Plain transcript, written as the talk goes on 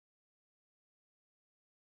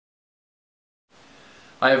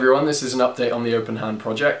Hi everyone, this is an update on the Open Hand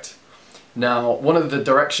project. Now, one of the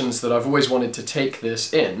directions that I've always wanted to take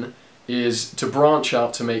this in is to branch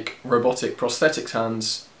out to make robotic prosthetics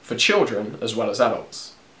hands for children as well as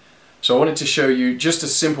adults. So I wanted to show you just a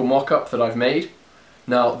simple mock-up that I've made.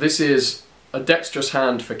 Now, this is a dexterous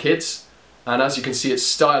hand for kids, and as you can see it's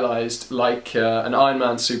stylized like an Iron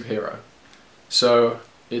Man superhero. So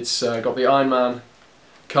it's got the Iron Man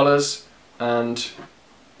colours, and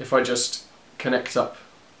if I just connect up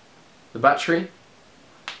the battery,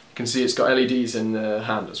 you can see it's got LEDs in the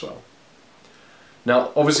hand as well.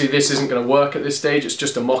 Now obviously this isn't going to work at this stage, it's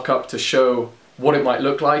just a mock-up to show what it might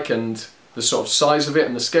look like and the sort of size of it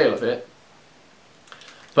and the scale of it.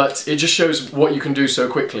 But it just shows what you can do so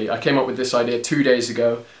quickly. I came up with this idea 2 days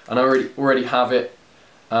ago and I already have it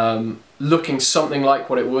looking something like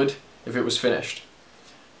what it would if it was finished.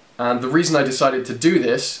 And the reason I decided to do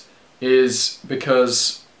this is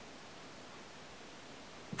because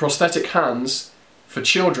prosthetic hands for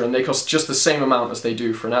children, they cost just the same amount as they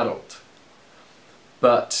do for an adult.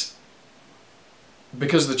 But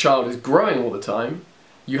because the child is growing all the time,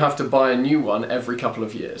 you have to buy a new one every couple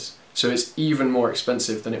of years. So it's even more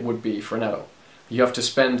expensive than it would be for an adult. You have to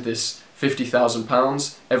spend this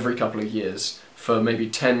 £50,000 every couple of years for maybe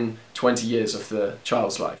 10, 20 years of the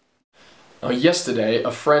child's life. Now, yesterday, a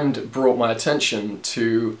friend brought my attention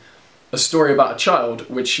to a story about a child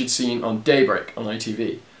which she'd seen on Daybreak on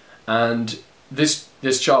ITV. And this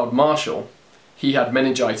child, Marshall, he had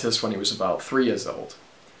meningitis when he was about 3 years old.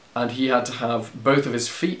 And he had to have both of his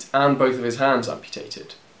feet and both of his hands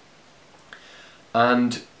amputated.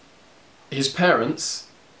 And his parents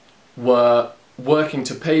were working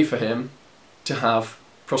to pay for him to have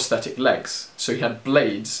prosthetic legs. So he had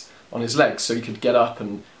blades on his legs so he could get up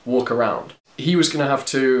and walk around. He was going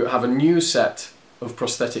to have a new set of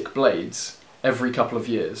prosthetic blades every couple of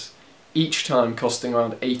years, each time costing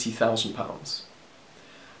around £80,000.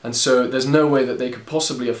 And so there's no way that they could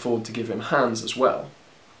possibly afford to give him hands as well.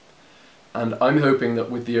 And I'm hoping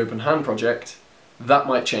that with the Open Hand project, that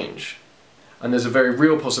might change. And there's a very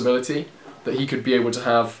real possibility that he could be able to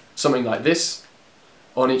have something like this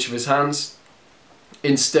on each of his hands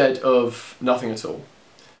instead of nothing at all.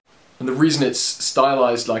 And the reason it's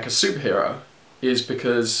stylized like a superhero is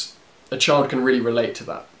because a child can really relate to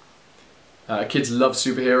that. Kids love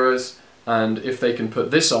superheroes, and if they can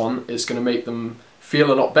put this on, it's going to make them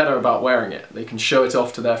feel a lot better about wearing it. They can show it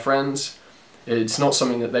off to their friends. It's not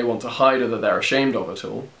something that they want to hide or that they're ashamed of at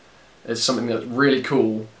all. It's something that's really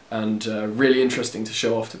cool and really interesting to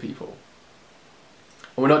show off to people.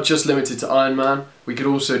 And we're not just limited to Iron Man, we could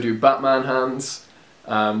also do Batman hands,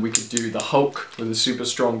 we could do the Hulk with a super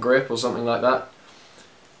strong grip or something like that.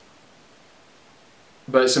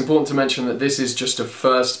 But it's important to mention that this is just a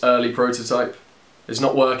first early prototype. It's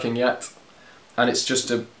not working yet, and it's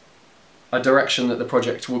just a direction that the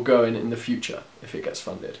project will go in the future if it gets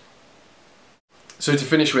funded. So to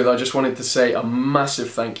finish with, I just wanted to say a massive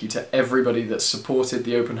thank you to everybody that's supported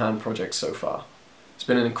the Open Hand project so far. It's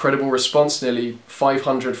been an incredible response, nearly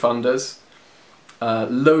 500 funders,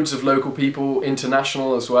 loads of local people,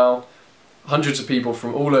 international as well. Hundreds of people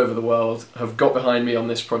from all over the world have got behind me on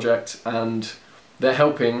this project, and they're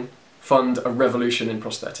helping fund a revolution in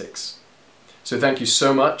prosthetics. So thank you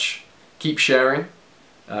so much, keep sharing,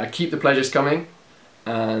 keep the pledges coming,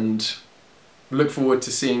 and look forward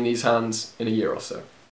to seeing these hands in a year or so.